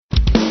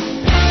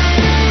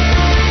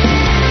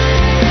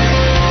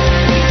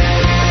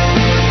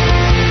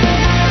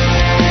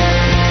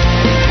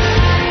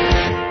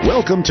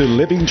Welcome to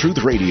Living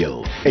Truth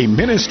Radio, a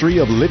ministry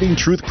of Living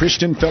Truth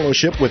Christian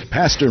Fellowship with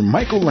Pastor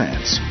Michael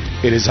Lance.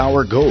 It is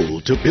our goal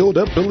to build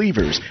up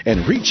believers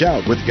and reach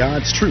out with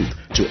God's truth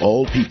to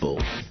all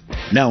people.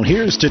 Now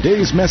here's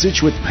today's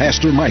message with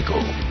Pastor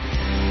Michael.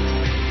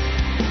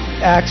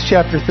 Acts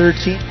chapter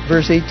 13,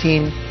 verse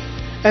 18.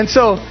 And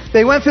so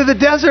they went through the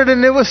desert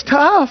and it was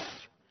tough.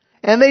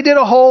 And they did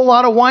a whole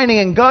lot of whining,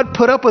 and God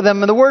put up with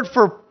them. And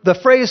the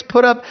phrase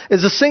put up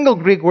is a single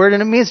Greek word,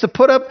 and it means to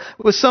put up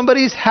with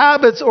somebody's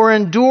habits or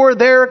endure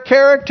their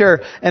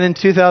character. And in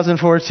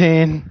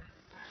 2014,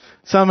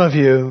 some of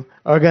you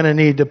are going to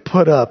need to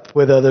put up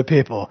with other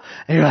people.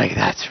 And you're like,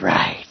 that's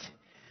right.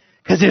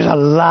 Because there's a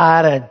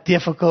lot of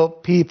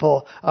difficult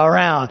people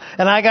around.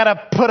 And I got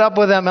to put up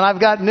with them. And I've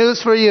got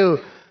news for you.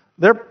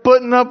 They're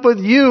putting up with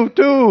you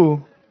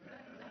too.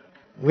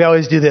 We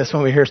always do this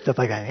when we hear stuff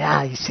like that.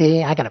 Yeah, you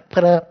see, I got to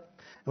put up.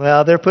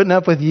 Well, they're putting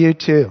up with you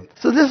too.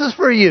 So this is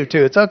for you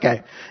too. It's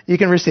okay. You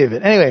can receive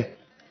it. Anyway,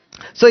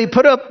 so he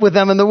put up with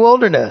them in the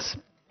wilderness.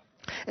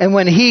 And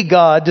when he,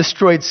 God,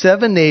 destroyed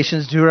 7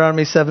 nations,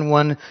 Deuteronomy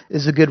 7:1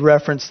 is a good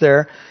reference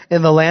there,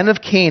 in the land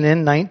of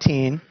Canaan,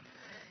 19,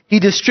 he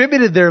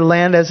distributed their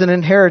land as an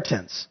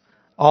inheritance,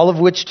 all of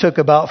which took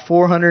about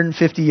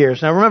 450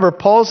 years. Now remember,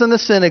 Paul's in the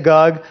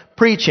synagogue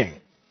preaching,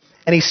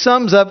 and he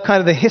sums up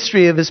kind of the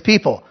history of his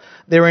people.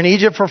 They were in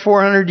Egypt for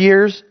 400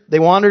 years. They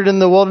wandered in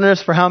the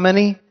wilderness for how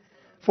many?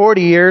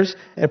 40 years.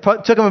 It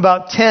took them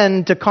about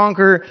 10 to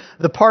conquer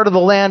the part of the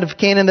land of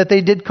Canaan that they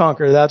did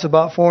conquer. That's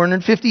about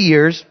 450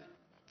 years.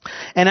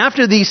 And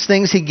after these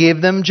things, he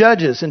gave them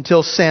judges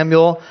until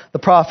Samuel the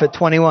prophet,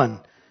 21.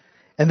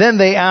 And then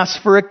they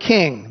asked for a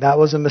king. That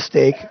was a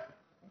mistake.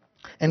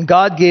 And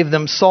God gave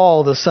them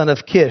Saul, the son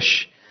of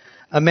Kish,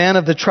 a man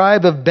of the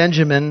tribe of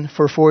Benjamin,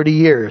 for 40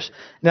 years.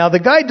 Now, the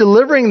guy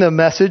delivering the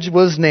message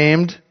was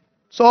named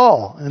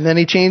Saul. And then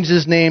he changed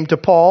his name to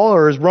Paul,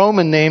 or his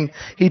Roman name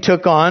he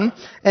took on.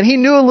 And he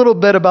knew a little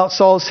bit about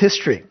Saul's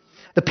history.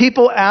 The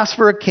people asked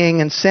for a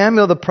king, and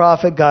Samuel the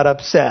prophet got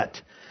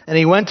upset. And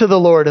he went to the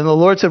Lord, and the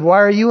Lord said, "Why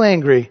are you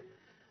angry?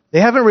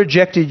 They haven't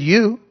rejected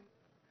you.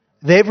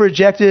 They've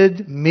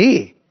rejected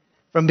me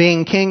from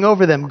being king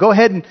over them. Go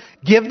ahead and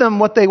give them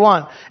what they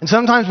want." And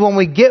sometimes when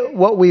we get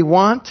what we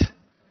want,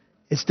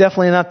 it's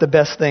definitely not the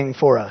best thing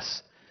for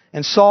us.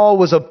 And Saul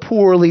was a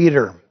poor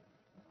leader.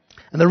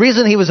 And the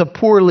reason he was a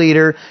poor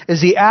leader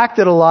is he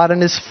acted a lot in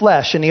his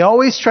flesh. And he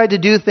always tried to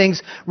do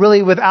things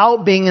really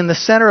without being in the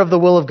center of the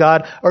will of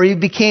God, or he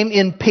became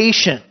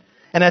impatient.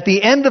 And at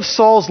the end of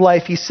Saul's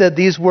life, he said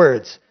these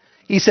words.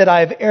 He said, "I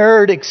have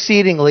erred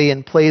exceedingly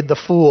and played the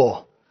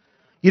fool."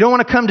 You don't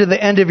want to come to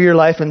the end of your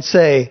life and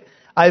say,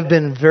 "I've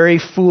been very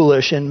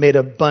foolish and made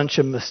a bunch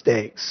of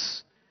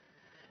mistakes."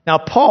 Now,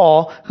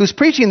 Paul, who's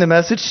preaching the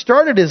message,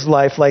 started his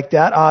life like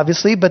that,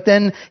 obviously, but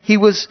then he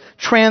was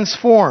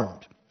transformed.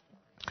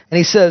 And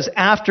he says,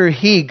 after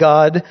he,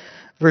 God,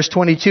 verse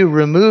 22,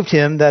 removed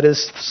him, that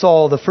is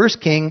Saul, the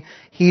first king,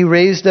 he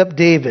raised up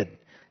David.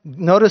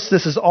 Notice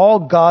this is all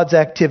God's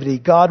activity.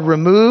 God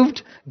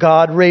removed,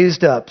 God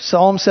raised up.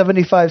 Psalm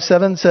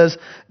 75:7 says,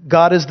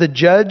 God is the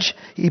judge.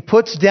 He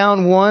puts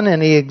down one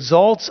and he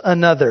exalts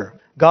another.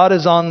 God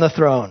is on the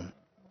throne.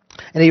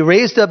 And he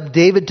raised up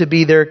David to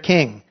be their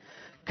king,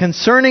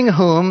 concerning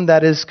whom,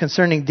 that is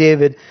concerning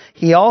David,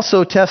 he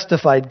also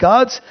testified.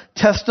 God's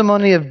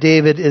testimony of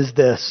David is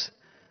this: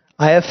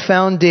 I have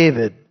found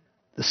David,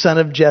 the son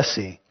of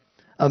Jesse,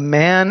 a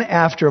man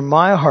after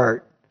my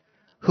heart,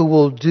 who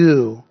will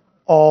do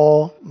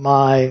all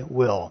my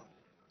will.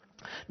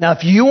 Now,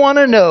 if you want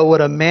to know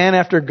what a man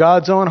after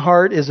God's own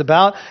heart is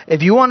about,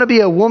 if you want to be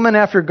a woman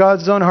after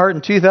God's own heart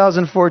in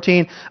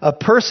 2014, a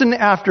person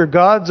after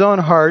God's own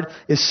heart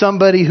is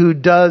somebody who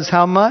does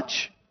how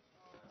much?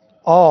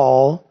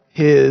 All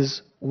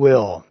his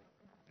will.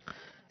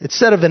 It's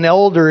said of an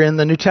elder in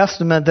the New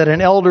Testament that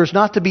an elder is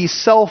not to be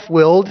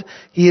self-willed,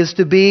 he is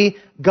to be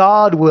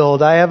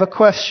God-willed. I have a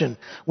question.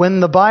 When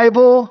the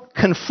Bible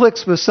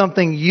conflicts with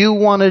something you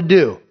want to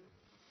do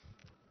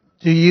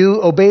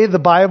you obey the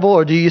Bible,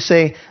 or do you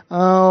say,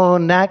 "Oh,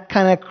 that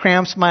kind of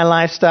cramps my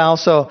lifestyle,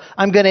 so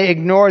I'm going to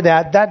ignore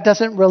that. That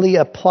doesn't really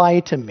apply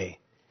to me"?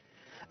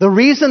 The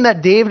reason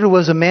that David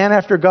was a man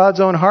after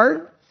God's own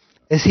heart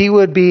is he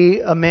would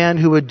be a man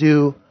who would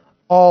do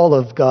all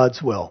of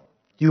God's will.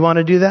 Do you want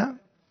to do that?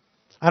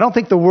 I don't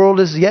think the world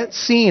has yet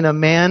seen a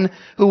man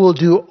who will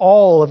do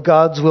all of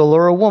God's will,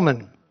 or a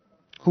woman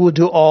who will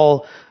do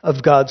all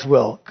of God's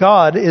will.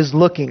 God is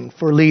looking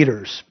for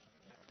leaders.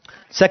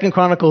 2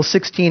 Chronicles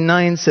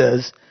 16:9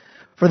 says,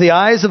 "For the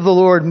eyes of the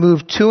Lord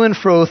move to and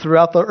fro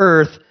throughout the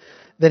earth,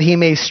 that he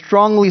may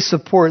strongly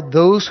support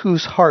those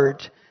whose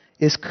heart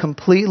is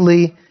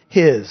completely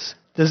his."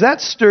 Does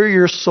that stir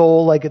your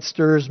soul like it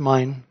stirs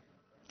mine?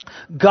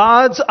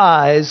 God's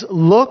eyes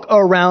look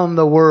around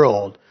the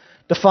world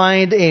to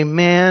find a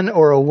man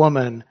or a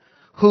woman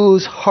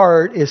whose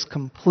heart is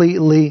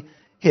completely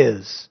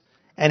his.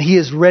 And he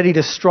is ready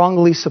to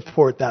strongly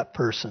support that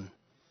person.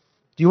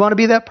 Do you want to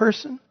be that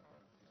person?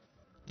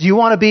 Do you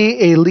want to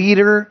be a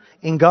leader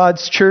in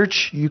God's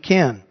church? You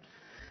can.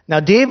 Now,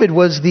 David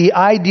was the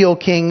ideal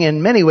king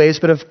in many ways,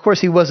 but of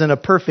course he wasn't a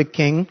perfect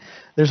king.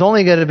 There's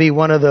only going to be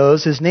one of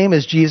those. His name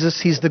is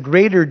Jesus. He's the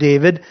greater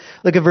David.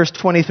 Look at verse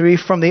 23.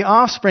 From the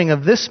offspring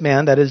of this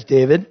man, that is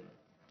David,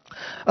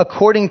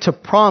 according to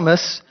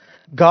promise,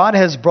 God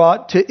has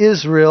brought to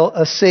Israel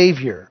a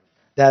Savior.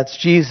 That's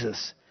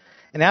Jesus.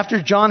 And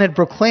after John had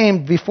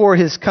proclaimed before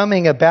his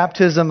coming a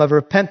baptism of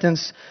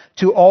repentance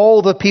to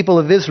all the people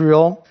of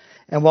Israel,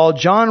 and while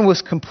John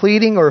was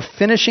completing or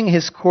finishing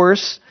his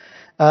course,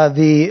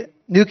 the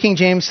New King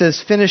James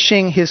says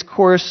finishing his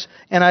course,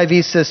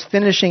 NIV says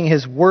finishing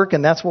his work,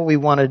 and that's what we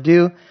want to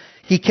do.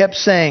 He kept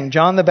saying,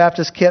 John the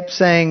Baptist kept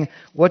saying,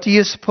 what do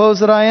you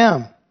suppose that I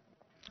am?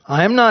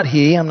 I am not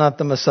he, I'm not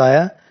the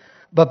Messiah,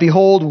 but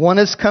behold, one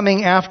is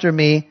coming after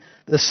me,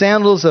 the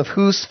sandals of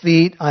whose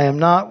feet I am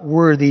not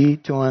worthy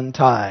to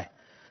untie.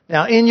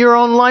 Now, in your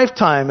own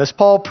lifetime, as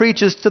Paul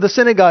preaches to the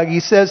synagogue,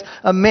 he says,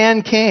 a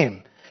man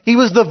came. He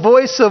was the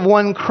voice of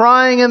one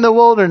crying in the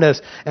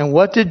wilderness. And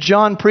what did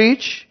John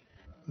preach?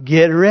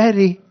 Get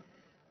ready.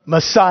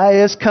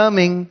 Messiah is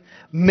coming.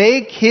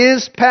 Make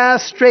his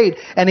path straight.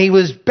 And he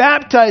was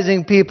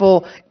baptizing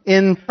people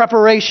in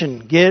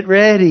preparation. Get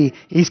ready.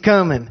 He's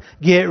coming.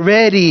 Get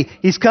ready.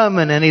 He's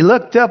coming. And he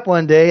looked up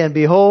one day and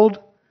behold,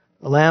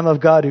 the Lamb of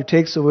God who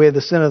takes away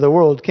the sin of the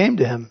world came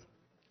to him.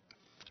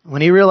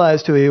 When he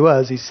realized who he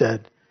was, he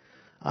said,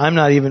 I'm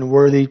not even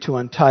worthy to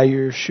untie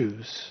your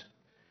shoes.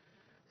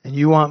 And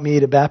you want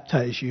me to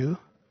baptize you?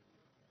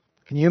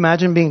 Can you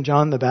imagine being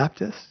John the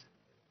Baptist?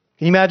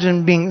 Can you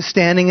imagine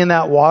standing in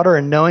that water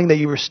and knowing that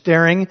you were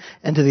staring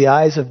into the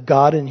eyes of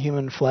God in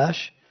human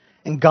flesh?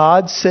 And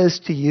God says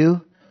to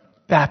you,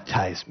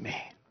 baptize me.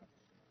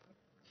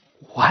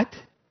 What?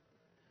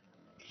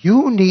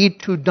 You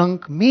need to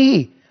dunk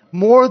me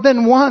more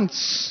than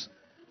once.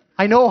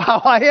 I know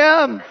how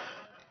I am.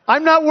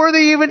 I'm not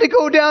worthy even to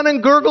go down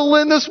and gurgle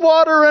in this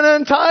water and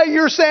untie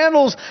your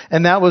sandals.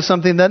 And that was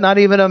something that not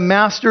even a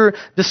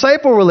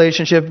master-disciple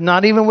relationship,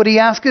 not even would he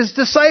ask his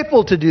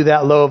disciple to do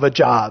that low of a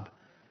job.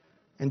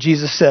 And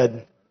Jesus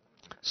said,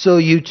 so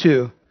you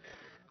too,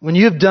 when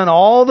you have done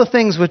all the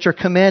things which are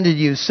commanded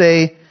you,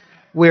 say,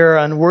 we're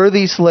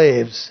unworthy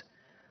slaves.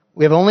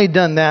 We have only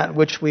done that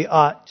which we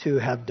ought to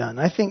have done.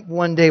 I think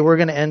one day we're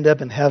going to end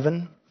up in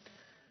heaven.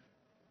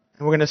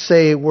 And we're going to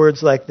say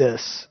words like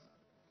this.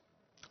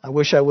 I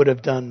wish I would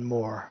have done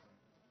more.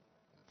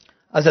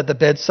 I was at the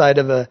bedside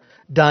of a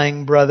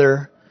dying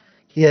brother.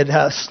 He had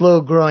a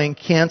slow-growing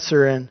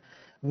cancer and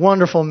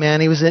wonderful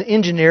man. He was an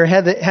engineer,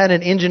 had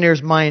an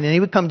engineer's mind, and he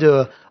would come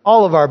to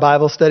all of our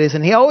Bible studies,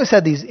 and he always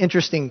had these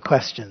interesting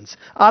questions.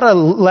 Out of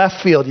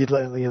left field,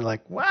 you're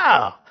like,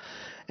 wow.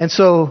 And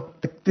so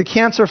the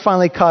cancer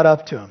finally caught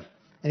up to him,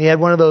 and he had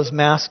one of those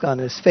masks on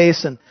his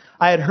face, and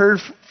I had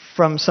heard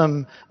from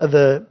some of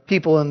the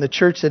people in the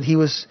church that he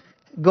was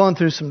going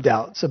through some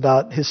doubts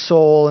about his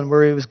soul and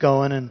where he was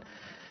going.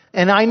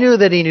 And I knew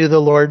that he knew the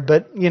Lord,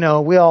 but,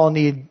 we all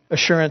need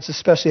assurance,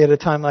 especially at a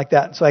time like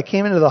that. So I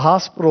came into the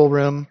hospital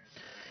room,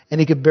 and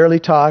he could barely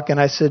talk. And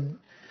I said,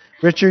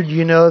 Richard,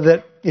 you know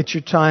that it's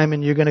your time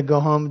and you're going to go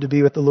home to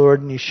be with the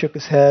Lord. And he shook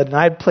his head. And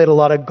I had played a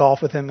lot of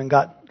golf with him and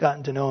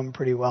gotten to know him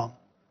pretty well.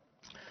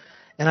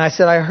 And I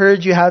said, I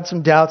heard you had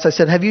some doubts. I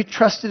said, have you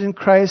trusted in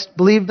Christ?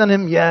 Believed in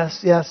him?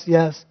 Yes, yes,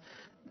 yes.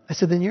 I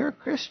said, then you're a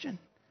Christian.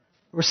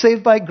 We're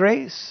saved by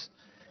grace.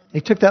 And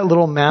he took that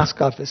little mask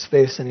off his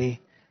face and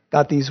he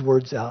got these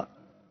words out.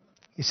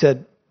 He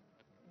said,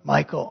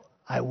 Michael,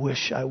 I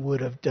wish I would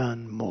have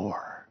done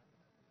more.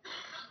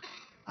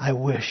 I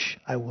wish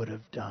I would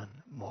have done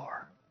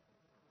more.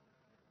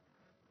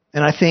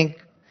 And I think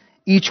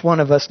each one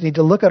of us need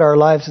to look at our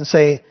lives and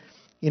say,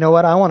 you know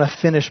what, I want to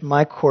finish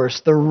my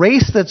course. The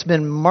race that's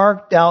been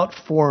marked out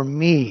for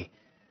me.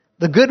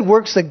 The good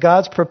works that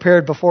God's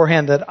prepared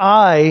beforehand that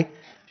I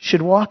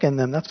should walk in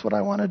them. That's what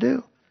I want to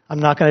do. I'm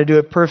not going to do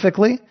it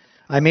perfectly.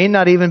 I may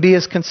not even be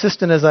as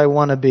consistent as I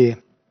want to be.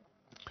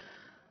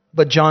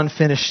 But John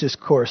finished his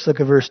course. Look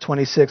at verse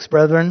 26.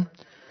 Brethren,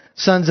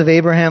 sons of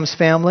Abraham's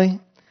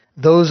family,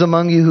 those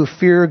among you who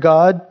fear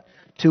God,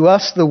 to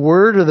us the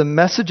word or the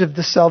message of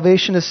this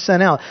salvation is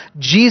sent out.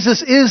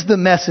 Jesus is the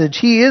message.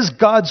 He is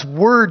God's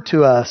word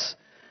to us.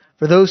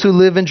 For those who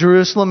live in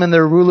Jerusalem and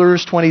their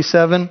rulers,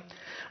 27,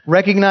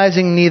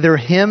 recognizing neither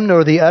him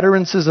nor the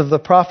utterances of the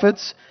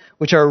prophets,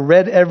 which are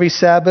read every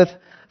Sabbath,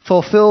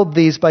 fulfilled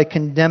these by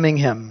condemning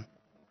him.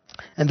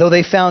 And though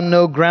they found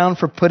no ground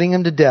for putting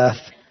him to death,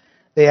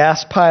 they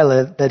asked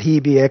Pilate that he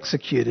be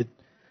executed.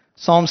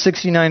 Psalm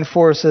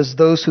 69:4 says,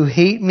 those who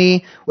hate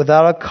me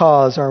without a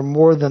cause are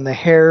more than the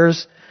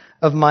hairs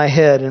of my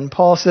head. And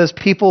Paul says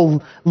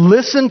people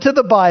listen to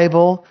the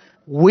Bible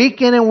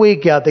week in and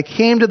week out. They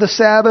came to the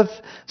Sabbath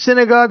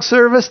synagogue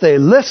service. They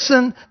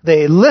listened,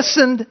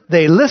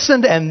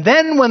 and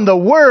then when the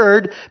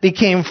Word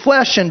became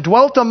flesh and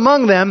dwelt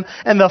among them,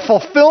 and the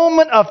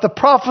fulfillment of the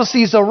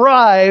prophecies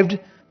arrived,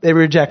 they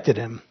rejected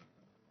him.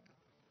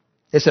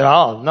 They said,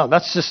 oh, no,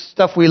 that's just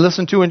stuff we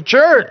listen to in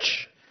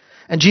church.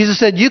 And Jesus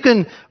said, you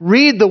can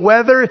read the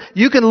weather,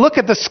 you can look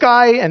at the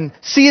sky and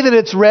see that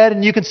it's red,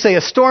 and you can say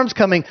a storm's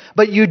coming,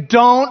 but you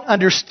don't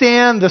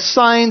understand the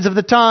signs of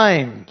the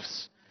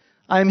times.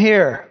 I'm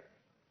here.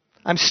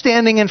 I'm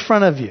standing in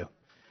front of you.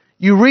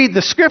 You read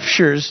the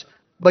scriptures,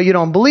 but you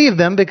don't believe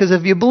them, because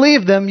if you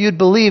believe them, you'd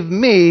believe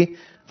me,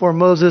 for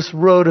Moses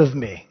wrote of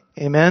me.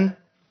 Amen?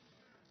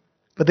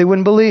 But they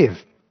wouldn't believe.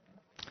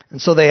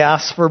 And so they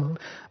asked for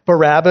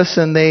Barabbas,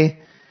 and they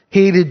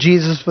hated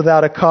Jesus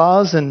without a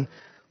cause. And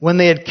when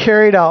they had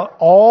carried out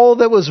all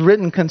that was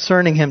written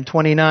concerning him,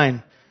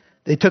 29,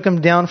 they took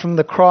him down from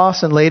the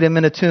cross and laid him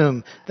in a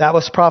tomb. That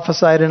was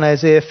prophesied in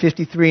Isaiah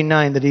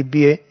 53:9, that he'd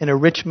be in a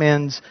rich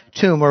man's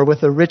tomb, or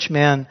with a rich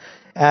man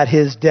at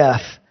his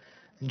death.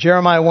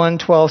 Jeremiah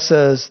 1:12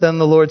 says, then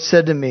the Lord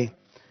said to me,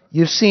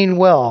 you've seen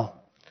well,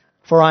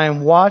 for I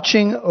am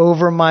watching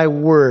over my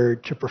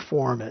word to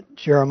perform it.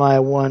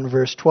 Jeremiah 1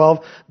 verse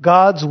 12.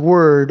 God's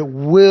word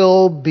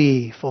will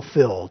be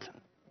fulfilled.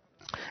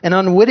 And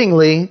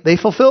unwittingly, they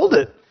fulfilled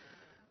it,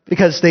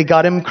 because they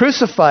got him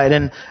crucified,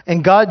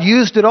 and God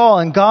used it all,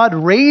 and God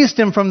raised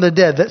him from the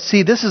dead.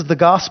 See, this is the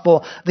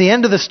gospel. The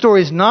end of the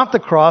story is not the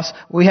cross.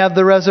 We have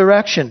the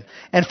resurrection.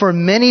 And for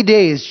many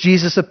days,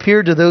 Jesus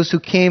appeared to those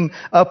who came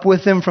up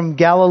with him from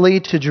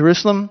Galilee to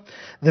Jerusalem.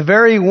 The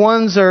very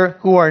ones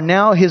who are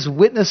now his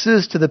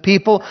witnesses to the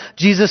people.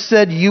 Jesus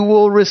said, you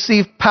will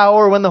receive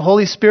power when the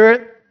Holy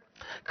Spirit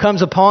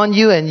comes upon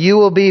you, and you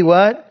will be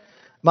what?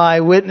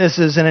 My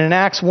witnesses. And in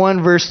Acts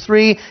 1 verse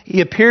 3,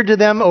 he appeared to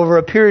them over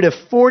a period of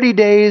 40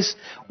 days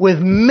with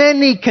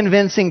many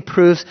convincing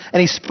proofs, and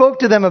he spoke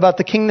to them about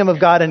the kingdom of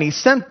God, and he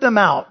sent them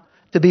out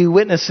to be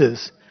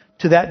witnesses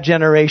to that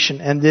generation.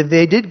 And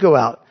they did go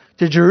out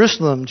to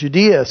Jerusalem,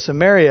 Judea,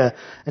 Samaria,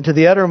 and to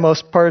the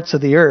uttermost parts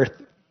of the earth.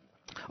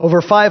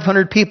 Over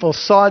 500 people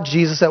saw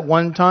Jesus at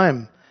one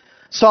time,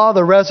 saw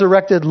the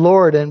resurrected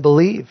Lord, and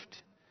believed.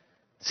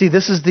 See,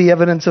 this is the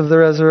evidence of the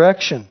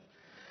resurrection.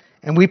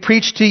 And we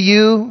preach to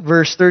you,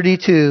 verse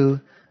 32,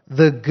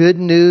 the good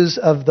news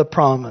of the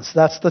promise.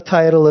 That's the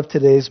title of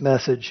today's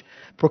message.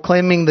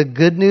 Proclaiming the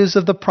good news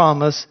of the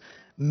promise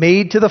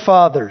made to the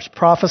fathers,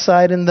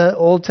 prophesied in the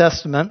Old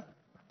Testament,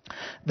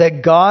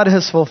 that God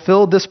has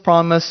fulfilled this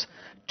promise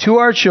to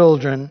our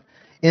children,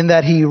 in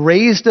that he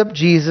raised up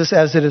Jesus,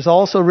 as it is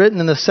also written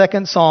in the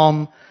second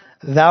Psalm,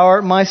 thou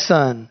art my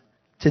son,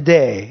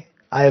 today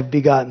I have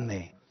begotten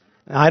thee.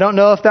 Now, I don't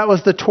know if that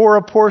was the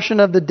Torah portion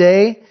of the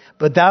day,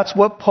 but that's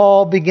what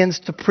Paul begins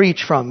to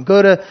preach from.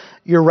 Go to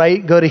your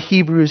right, go to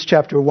Hebrews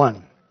chapter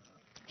 1.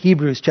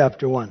 Hebrews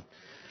chapter 1.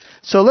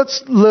 So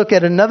let's look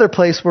at another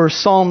place where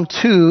Psalm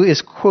 2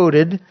 is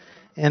quoted.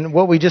 And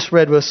what we just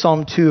read was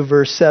Psalm 2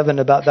 verse 7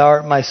 about thou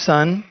art my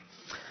son.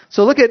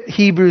 So look at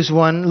Hebrews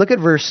 1. Look at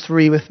verse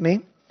 3 with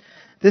me.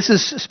 This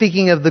is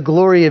speaking of the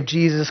glory of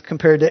Jesus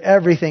compared to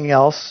everything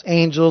else,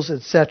 angels,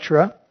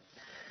 etc.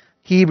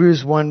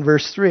 Hebrews 1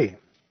 verse 3.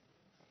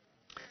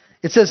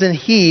 It says, and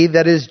he,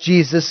 that is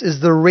Jesus,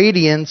 is the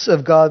radiance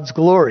of God's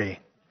glory.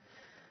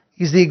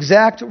 He's the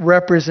exact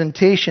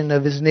representation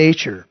of his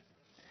nature.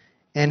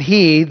 And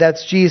he,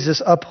 that's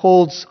Jesus,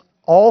 upholds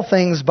all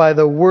things by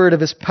the word of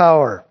his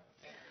power.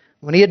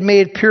 When he had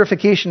made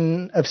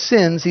purification of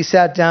sins, he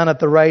sat down at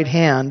the right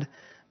hand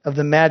of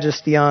the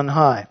Majesty on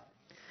high.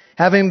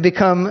 Having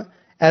become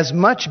as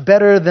much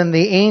better than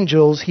the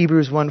angels,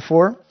 Hebrews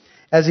 1:4,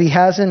 as he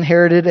has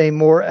inherited a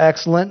more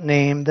excellent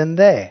name than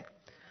they.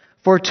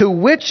 For to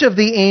which of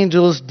the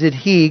angels did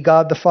he,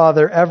 God the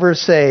Father, ever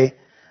say,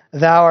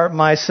 thou art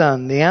my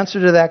son? The answer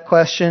to that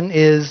question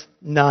is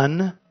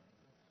none.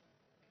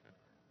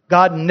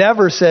 God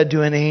never said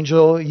to an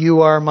angel,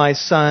 you are my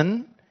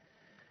son.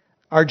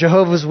 Our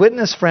Jehovah's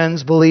Witness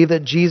friends believe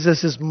that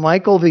Jesus is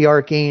Michael the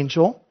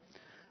archangel,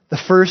 the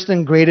first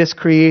and greatest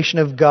creation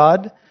of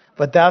God,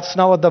 but that's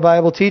not what the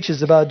Bible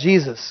teaches about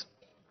Jesus.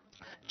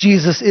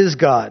 Jesus is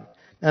God.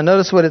 Now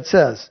notice what it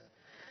says.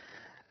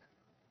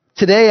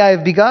 Today I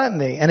have begotten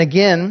thee, and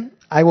again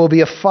I will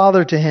be a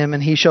father to him,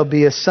 and he shall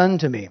be a son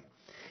to me.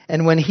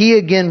 And when he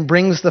again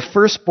brings the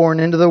firstborn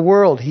into the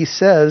world, he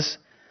says,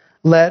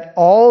 let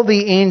all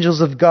the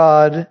angels of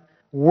God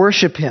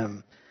worship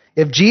him.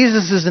 If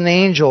Jesus is an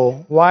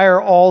angel, why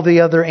are all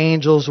the other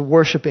angels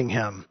worshiping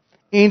him?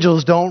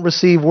 Angels don't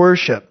receive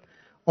worship.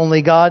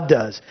 Only God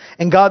does.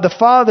 And God the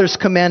Father is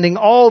commanding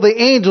all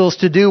the angels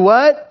to do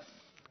what?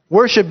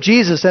 Worship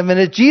Jesus. I mean,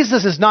 if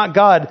Jesus is not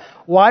God,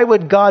 why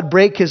would God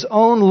break his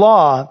own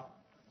law?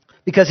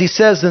 Because he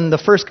says in the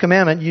first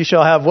commandment, you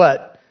shall have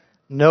what?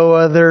 No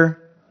other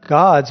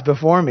gods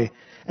before me.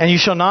 And you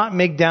shall not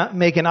make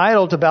an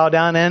idol to bow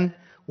down and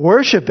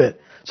worship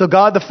it. So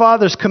God the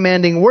Father is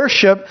commanding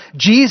worship.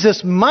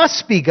 Jesus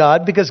must be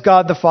God, because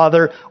God the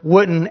Father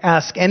wouldn't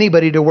ask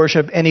anybody to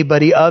worship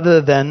anybody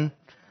other than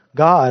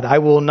God. I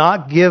will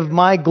not give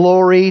my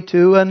glory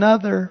to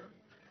another.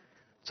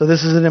 So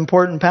this is an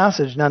important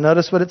passage. Now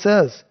notice what it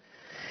says.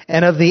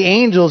 And of the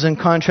angels, in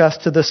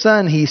contrast to the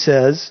Son, he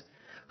says,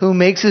 who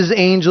makes his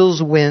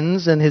angels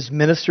winds and his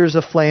ministers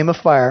a flame of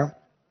fire.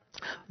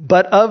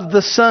 But of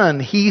the Son,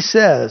 he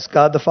says,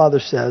 God the Father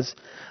says,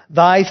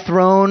 Thy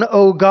throne,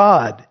 O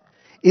God,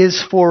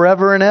 is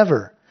forever and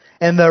ever,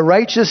 and the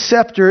righteous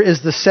scepter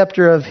is the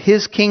scepter of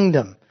his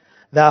kingdom.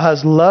 Thou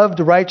hast loved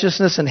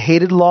righteousness and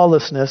hated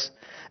lawlessness.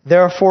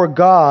 Therefore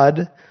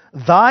God,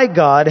 thy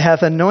God,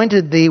 hath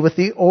anointed thee with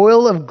the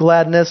oil of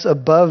gladness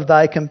above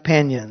thy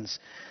companions.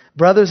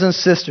 Brothers and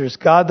sisters,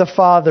 God the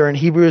Father in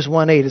Hebrews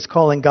 1:8 is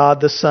calling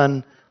God the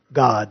Son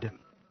God.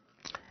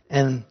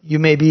 And you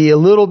may be a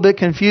little bit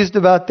confused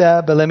about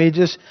that, but let me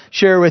just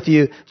share with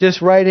you, just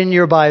write in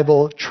your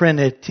Bible,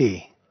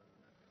 Trinity.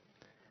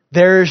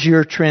 There's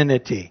your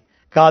Trinity.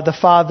 God the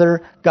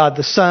Father, God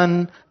the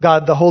Son,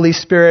 God the Holy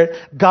Spirit.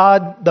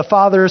 God the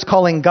Father is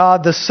calling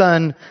God the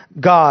Son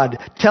God,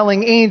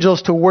 telling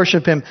angels to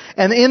worship him.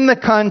 And in the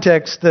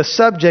context, the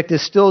subject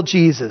is still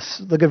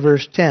Jesus. Look at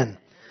verse 10.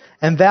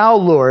 And thou,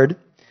 Lord,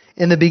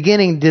 in the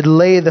beginning did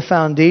lay the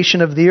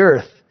foundation of the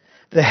earth.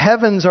 The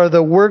heavens are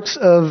the works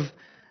of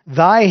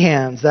thy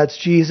hands. That's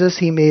Jesus.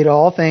 He made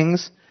all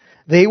things.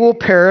 They will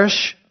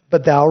perish,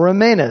 but thou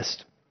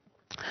remainest.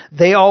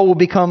 They all will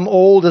become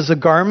old as a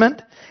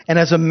garment, and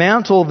as a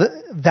mantle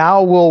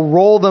thou will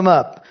roll them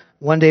up.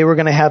 One day we're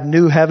going to have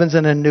new heavens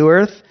and a new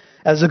earth.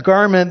 As a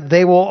garment,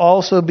 they will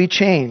also be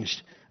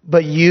changed.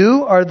 But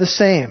you are the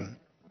same.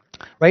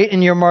 Right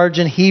in your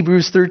margin,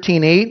 Hebrews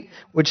 13:8,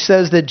 which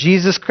says that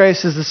Jesus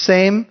Christ is the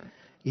same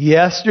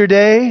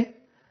yesterday,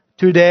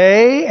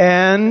 today,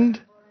 and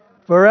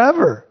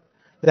forever.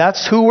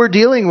 That's who we're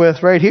dealing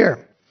with right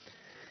here.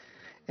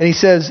 And he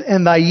says,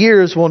 and thy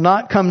years will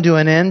not come to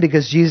an end,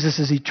 because Jesus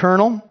is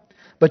eternal.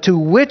 But to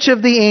which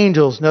of the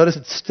angels, notice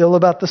it's still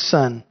about the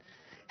Son,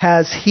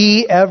 has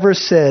he ever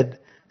said,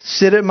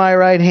 sit at my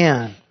right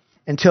hand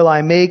until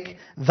I make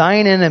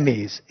thine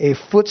enemies a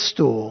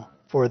footstool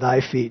for thy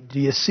feet? Do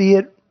you see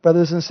it,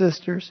 brothers and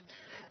sisters?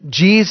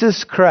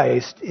 Jesus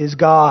Christ is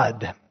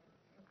God.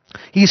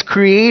 He's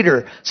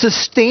creator,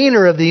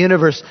 sustainer of the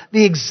universe,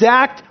 the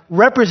exact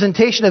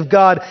representation of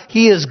God.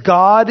 He is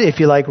God, if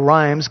you like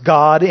rhymes,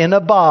 God in a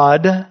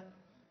bod.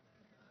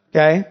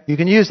 Okay, you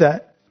can use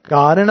that.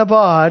 God in a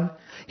bod.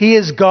 He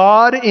is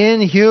God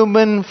in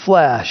human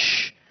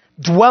flesh,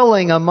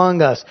 dwelling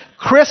among us.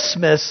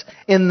 Christmas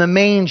in the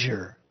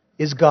manger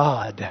is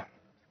God.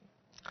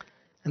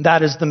 And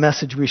that is the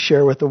message we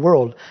share with the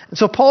world. And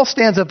so Paul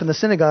stands up in the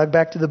synagogue,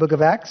 back to the book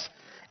of Acts,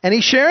 and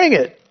he's sharing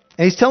it.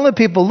 And he's telling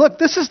people, look,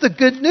 this is the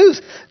good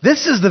news.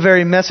 This is the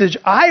very message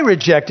I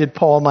rejected,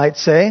 Paul might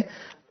say,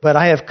 but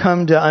I have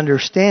come to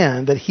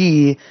understand that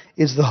he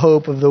is the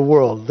hope of the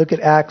world. Look at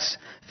Acts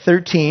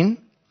 13,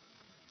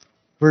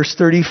 verse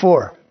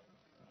 34.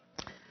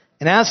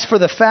 And as for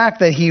the fact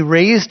that he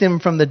raised him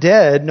from the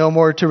dead, no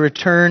more to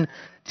return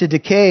to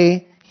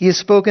decay, he has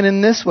spoken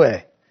in this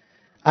way.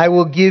 I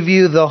will give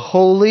you the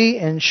holy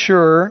and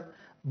sure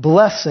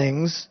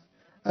blessings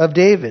of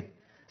David.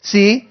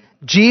 See,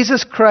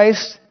 Jesus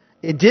Christ,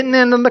 it didn't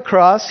end on the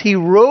cross. He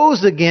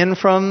rose again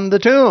from the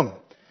tomb.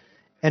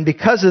 And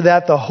because of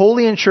that, the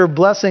holy and sure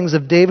blessings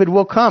of David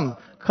will come.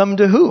 Come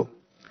to who?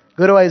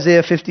 Go to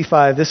Isaiah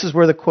 55. This is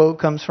where the quote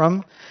comes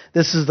from.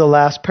 This is the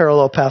last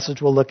parallel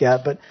passage we'll look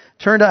at. But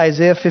turn to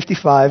Isaiah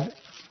 55,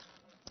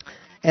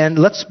 and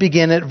let's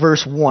begin at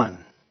verse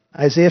 1.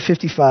 Isaiah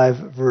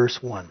 55, verse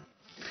 1.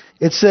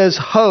 It says,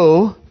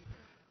 Ho,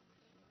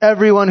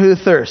 everyone who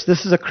thirsts.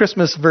 This is a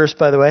Christmas verse,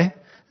 by the way.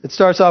 It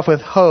starts off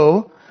with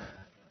Ho.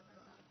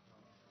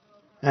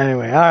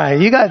 Anyway, all right.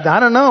 You got, I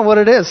don't know what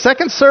it is.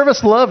 Second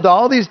service loved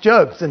all these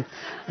jokes. And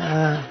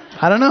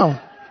I don't know.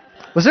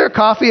 Was there a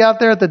coffee out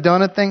there at the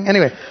donut thing?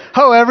 Anyway,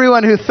 Ho,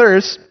 everyone who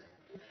thirsts,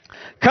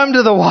 come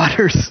to the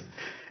waters.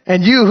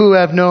 And you who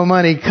have no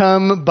money,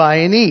 come buy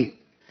and eat.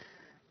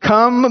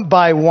 Come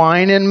buy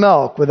wine and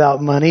milk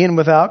without money and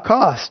without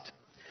cost.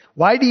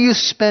 Why do you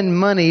spend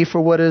money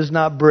for what is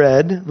not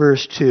bread,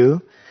 verse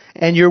 2,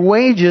 and your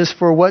wages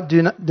for what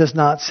does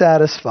not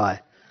satisfy?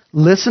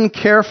 Listen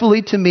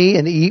carefully to me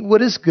and eat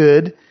what is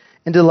good,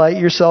 and delight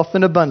yourself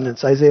in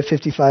abundance. Isaiah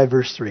 55,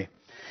 verse 3.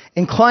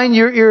 Incline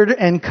your ear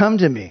and come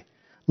to me.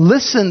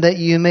 Listen that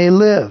you may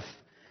live,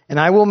 and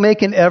I will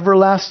make an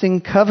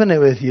everlasting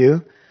covenant with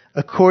you,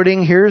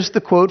 according, here's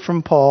the quote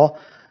from Paul,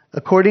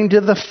 according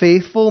to the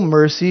faithful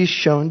mercies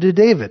shown to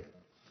David.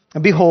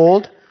 And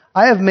behold,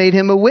 I have made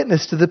him a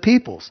witness to the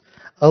peoples,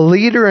 a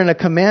leader and a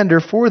commander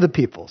for the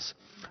peoples.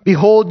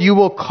 Behold, you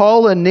will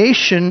call a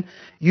nation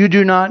you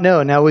do not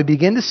know. Now we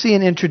begin to see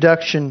an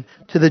introduction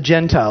to the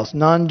Gentiles,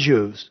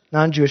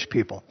 non-Jewish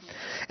people.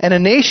 And a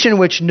nation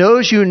which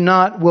knows you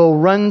not will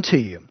run to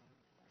you.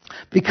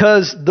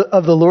 Because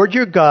of the Lord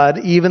your God,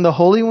 even the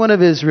Holy One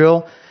of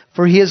Israel,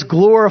 for he has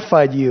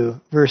glorified you.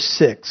 Verse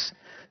 6.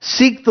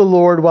 Seek the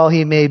Lord while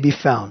he may be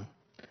found.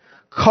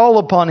 Call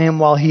upon him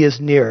while he is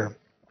near.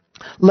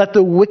 Let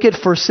the wicked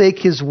forsake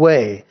his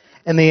way,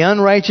 and the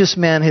unrighteous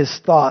man his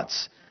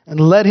thoughts, and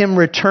let him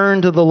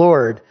return to the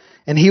Lord,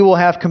 and he will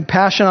have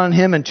compassion on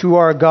him and to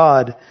our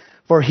God,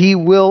 for he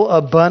will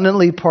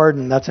abundantly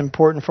pardon. That's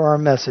important for our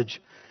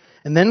message.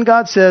 And then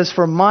God says,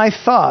 for my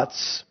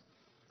thoughts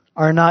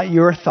are not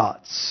your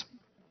thoughts,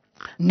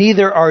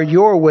 neither are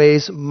your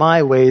ways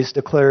my ways,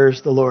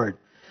 declares the Lord.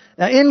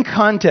 Now, in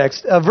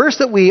context, a verse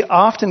that we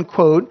often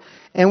quote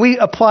and we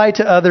apply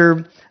to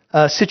other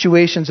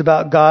situations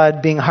about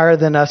God being higher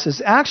than us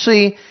is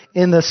actually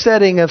in the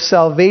setting of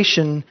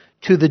salvation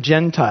to the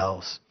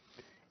Gentiles.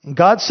 And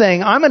God's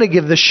saying, I'm going to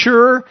give the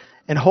sure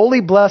and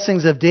holy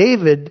blessings of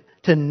David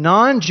to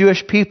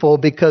non-Jewish people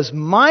because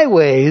my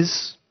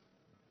ways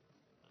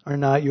are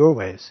not your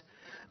ways.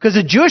 Because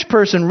a Jewish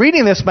person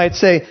reading this might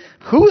say,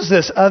 who's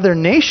this other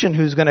nation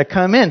who's going to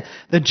come in?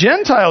 The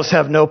Gentiles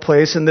have no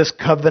place in this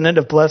covenant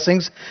of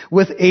blessings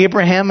with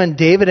Abraham and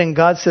David. And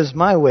God says,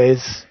 my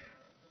ways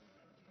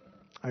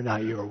are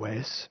not your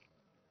ways.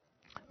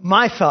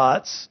 My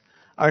thoughts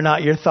are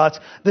not your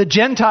thoughts. The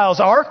Gentiles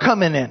are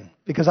coming in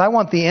because I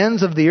want the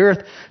ends of the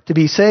earth to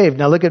be saved.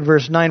 Now look at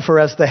verse 9. For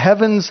as the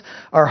heavens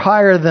are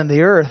higher than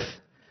the earth,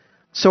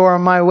 so are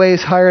my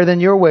ways higher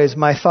than your ways,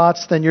 my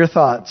thoughts than your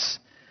thoughts.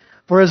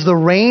 For as the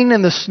rain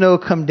and the snow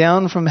come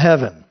down from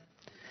heaven,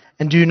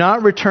 and do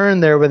not return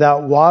there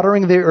without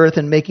watering the earth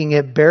and making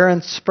it bear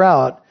and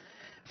sprout,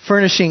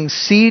 furnishing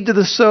seed to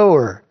the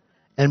sower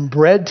and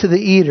bread to the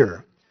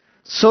eater,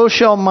 so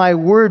shall my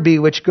word be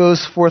which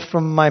goes forth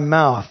from my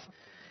mouth.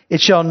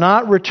 It shall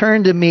not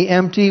return to me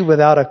empty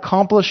without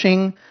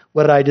accomplishing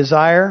what I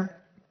desire,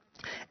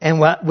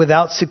 and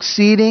without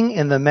succeeding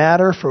in the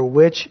matter for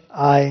which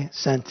I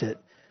sent it.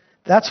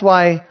 That's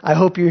why I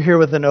hope you're here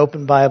with an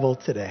open Bible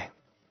today.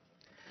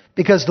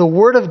 Because the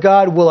Word of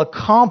God will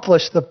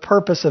accomplish the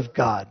purpose of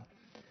God.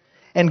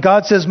 And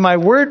God says, my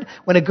word,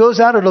 when it goes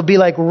out, it'll be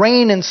like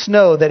rain and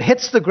snow that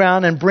hits the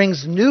ground and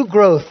brings new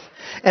growth.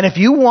 And if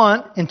you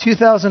want, in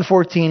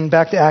 2014,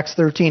 back to Acts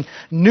 13,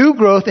 new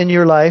growth in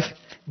your life,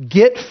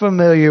 get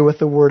familiar with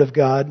the Word of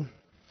God.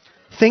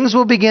 Things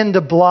will begin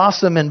to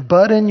blossom and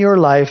bud in your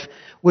life,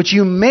 which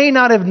you may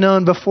not have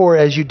known before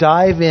as you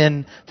dive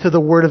in to the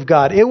Word of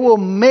God. It will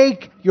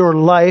make your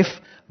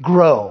life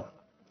grow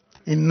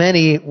in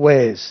many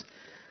ways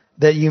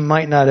that you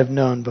might not have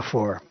known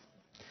before.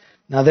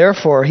 Now,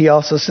 therefore, he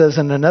also says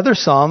in another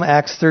psalm,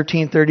 Acts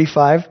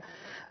 13:35,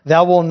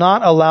 thou wilt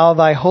not allow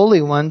thy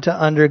Holy One to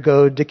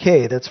undergo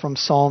decay. That's from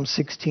Psalm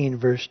 16,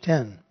 verse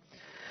 10.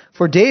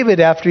 For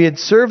David, after he had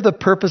served the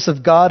purpose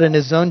of God in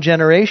his own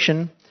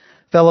generation,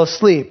 fell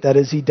asleep, that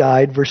is, he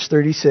died, verse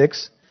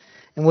 36,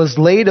 and was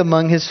laid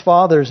among his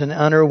fathers and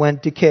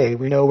underwent decay.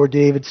 We know where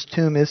David's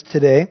tomb is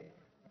today.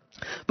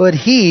 But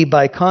he,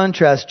 by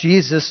contrast,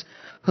 Jesus,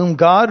 whom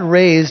God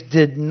raised,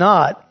 did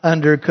not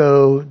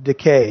undergo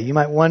decay. You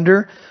might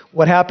wonder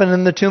what happened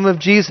in the tomb of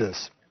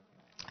Jesus.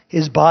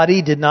 His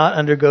body did not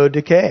undergo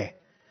decay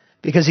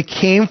because he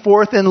came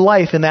forth in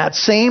life in that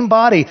same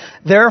body.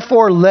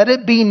 Therefore, let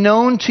it be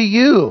known to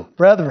you,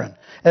 brethren,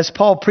 as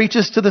Paul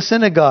preaches to the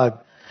synagogue,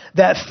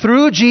 that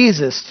through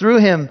Jesus, through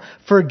him,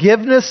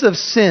 forgiveness of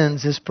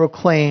sins is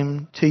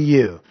proclaimed to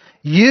you.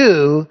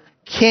 You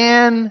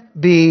can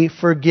be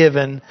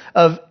forgiven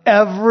of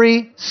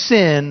every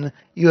sin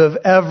you have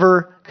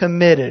ever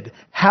committed.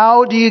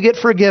 How do you get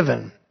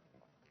forgiven?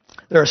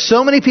 There are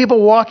so many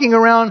people walking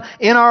around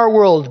in our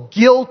world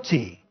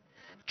guilty,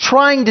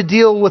 trying to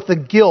deal with the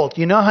guilt.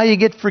 You know how you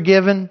get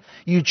forgiven?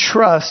 You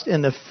trust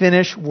in the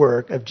finished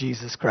work of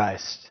Jesus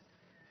Christ.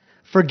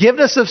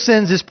 Forgiveness of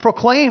sins is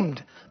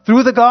proclaimed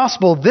through the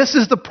gospel. This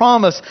is the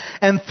promise.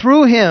 And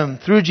through him,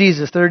 through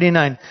Jesus,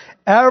 39,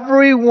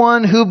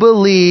 everyone who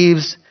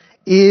believes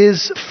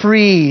is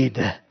freed.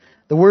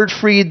 The word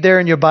freed there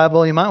in your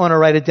Bible, you might want to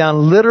write it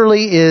down,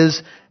 literally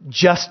is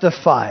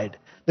justified.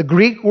 The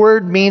Greek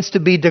word means to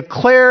be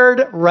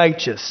declared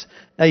righteous.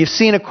 Now, you've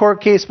seen a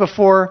court case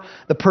before.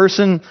 The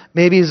person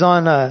maybe is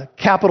on a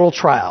capital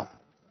trial.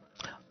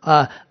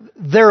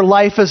 Their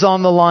life is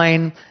on the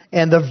line,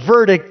 and the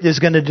verdict is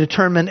going to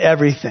determine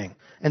everything.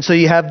 And so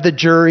you have the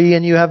jury,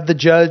 and you have the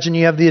judge, and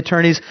you have the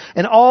attorneys,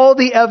 and all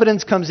the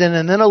evidence comes in,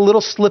 and then a little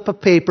slip of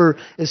paper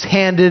is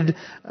handed,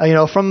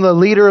 from the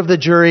leader of the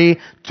jury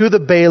to the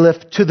bailiff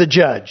to the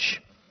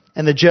judge.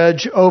 And the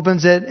judge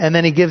opens it, and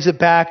then he gives it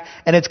back,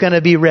 and it's going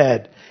to be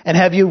read. And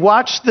have you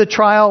watched the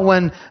trial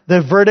when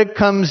the verdict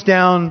comes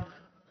down,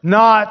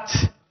 not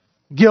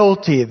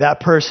guilty? That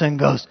person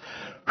goes,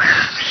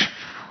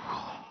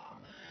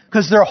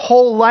 because their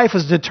whole life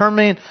is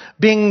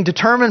being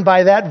determined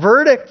by that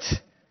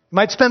verdict.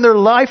 Might spend their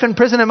life in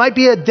prison. It might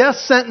be a death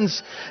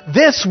sentence.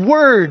 This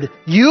word,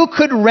 you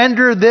could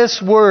render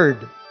this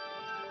word,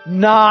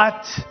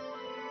 not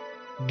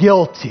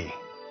guilty.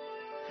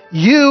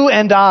 You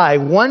and I,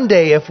 one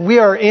day, if we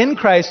are in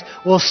Christ,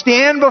 will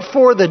stand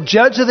before the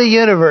judge of the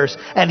universe,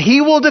 and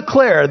he will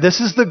declare,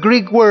 this is the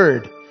Greek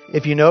word,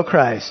 if you know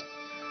Christ,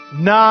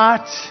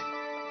 not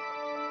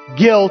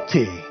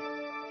guilty.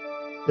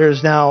 There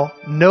is now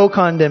no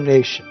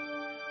condemnation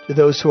to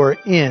those who are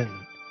in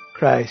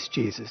Christ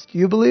Jesus. Do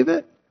you believe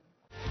it?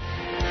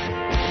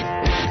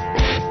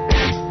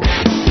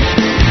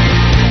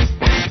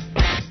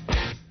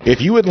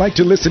 If you would like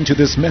to listen to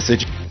this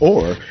message,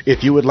 or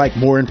if you would like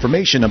more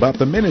information about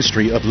the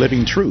ministry of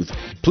Living Truth,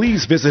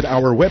 please visit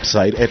our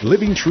website at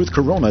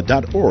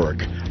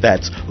livingtruthcorona.org.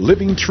 That's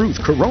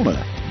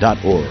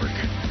livingtruthcorona.org.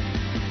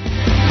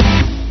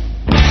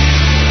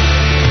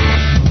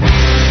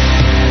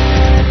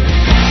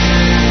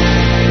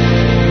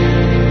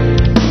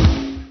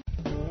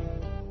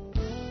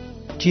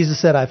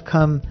 Jesus said, I've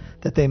come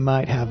that they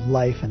might have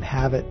life and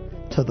have it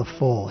to the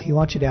full. He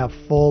wants you to have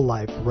full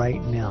life right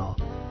now.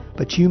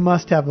 But you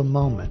must have a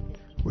moment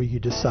where you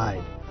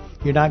decide.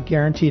 You're not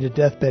guaranteed a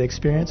deathbed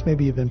experience.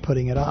 Maybe you've been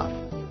putting it off.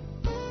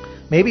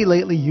 Maybe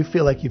lately you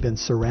feel like you've been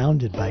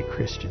surrounded by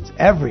Christians.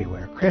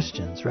 Everywhere,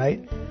 Christians,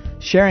 right?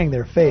 Sharing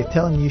their faith,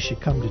 telling you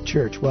should come to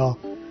church. Well,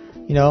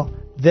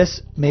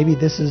 maybe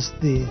this is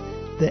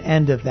the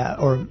end of that,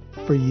 or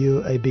for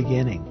you, a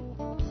beginning.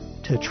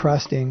 To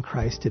trust in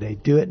Christ today.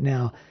 Do it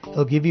now.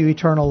 He'll give you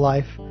eternal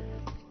life.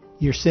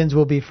 Your sins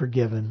will be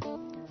forgiven.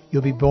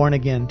 You'll be born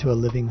again to a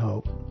living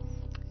hope.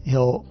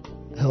 He'll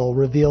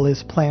reveal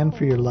His plan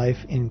for your life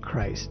in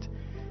Christ.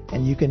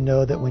 And you can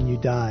know that when you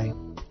die,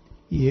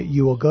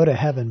 you will go to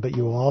heaven, but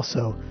you will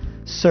also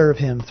serve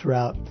Him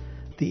throughout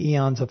the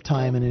eons of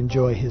time and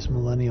enjoy His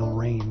millennial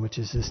reign, which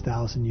is His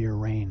 1,000-year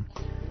reign.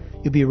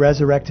 You'll be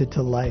resurrected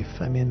to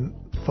life. I mean,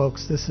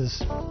 folks, this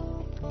is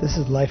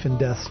life and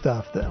death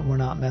stuff. That we're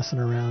not messing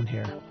around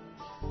here.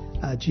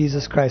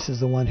 Jesus Christ is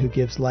the one who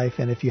gives life,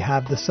 and if you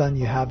have the Son,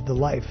 you have the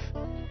life.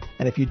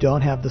 And if you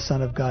don't have the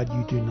Son of God,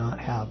 you do not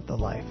have the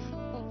life.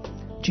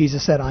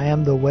 Jesus said, I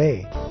am the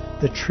way,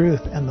 the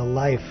truth, and the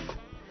life,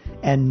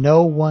 and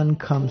no one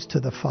comes to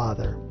the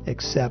Father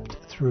except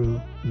through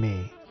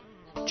me.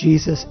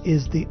 Jesus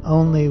is the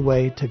only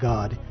way to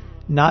God,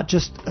 not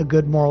just a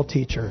good moral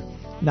teacher,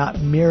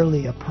 not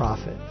merely a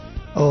prophet.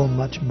 Oh,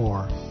 much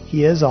more.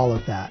 He is all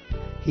of that.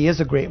 He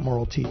is a great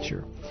moral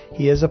teacher.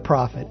 He is a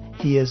prophet.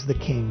 He is the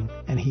King,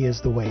 and He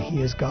is the way.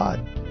 He is God.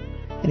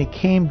 And He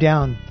came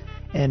down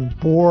and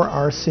bore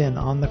our sin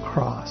on the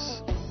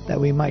cross, that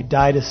we might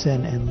die to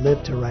sin and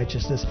live to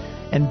righteousness.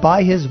 And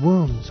by His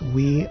wounds,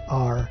 we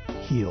are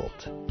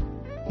healed.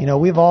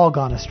 We've all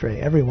gone astray,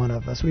 every one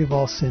of us. We've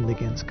all sinned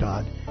against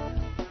God.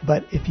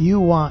 But if you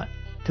want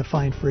to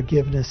find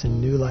forgiveness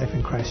and new life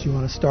in Christ, you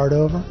want to start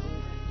over,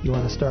 you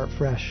want to start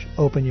fresh,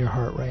 open your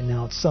heart right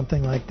now. It's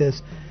something like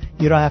this.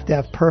 You don't have to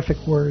have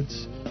perfect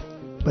words,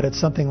 but it's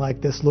something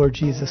like this. Lord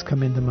Jesus,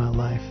 come into my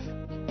life.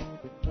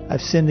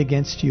 I've sinned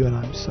against you and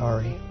I'm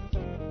sorry.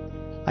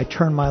 I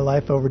turn my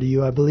life over to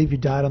you. I believe you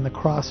died on the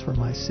cross for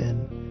my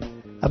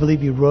sin. I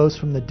believe you rose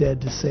from the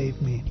dead to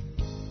save me.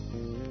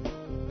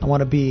 I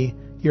want to be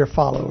your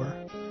follower.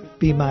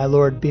 Be my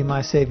Lord, be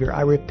my Savior.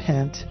 I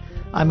repent.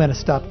 I'm going to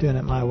stop doing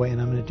it my way and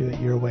I'm going to do it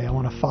your way. I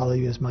want to follow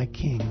you as my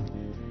King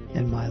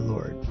and my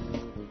Lord.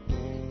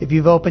 If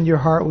you've opened your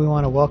heart, we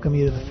want to welcome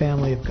you to the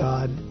family of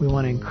God. We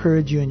want to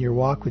encourage you in your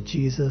walk with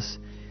Jesus.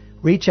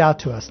 Reach out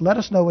to us. Let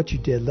us know what you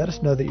did. Let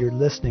us know that you're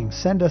listening.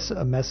 Send us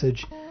a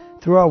message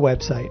through our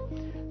website,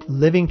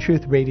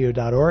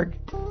 livingtruthradio.org.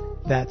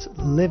 That's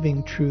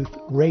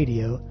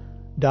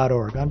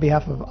livingtruthradio.org. On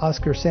behalf of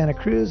Oscar Santa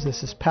Cruz,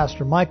 this is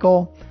Pastor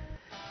Michael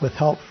with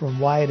help from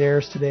Wyatt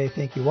Ayers today.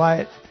 Thank you,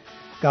 Wyatt.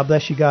 God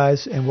bless you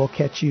guys, and we'll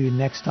catch you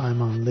next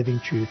time on Living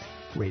Truth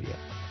Radio.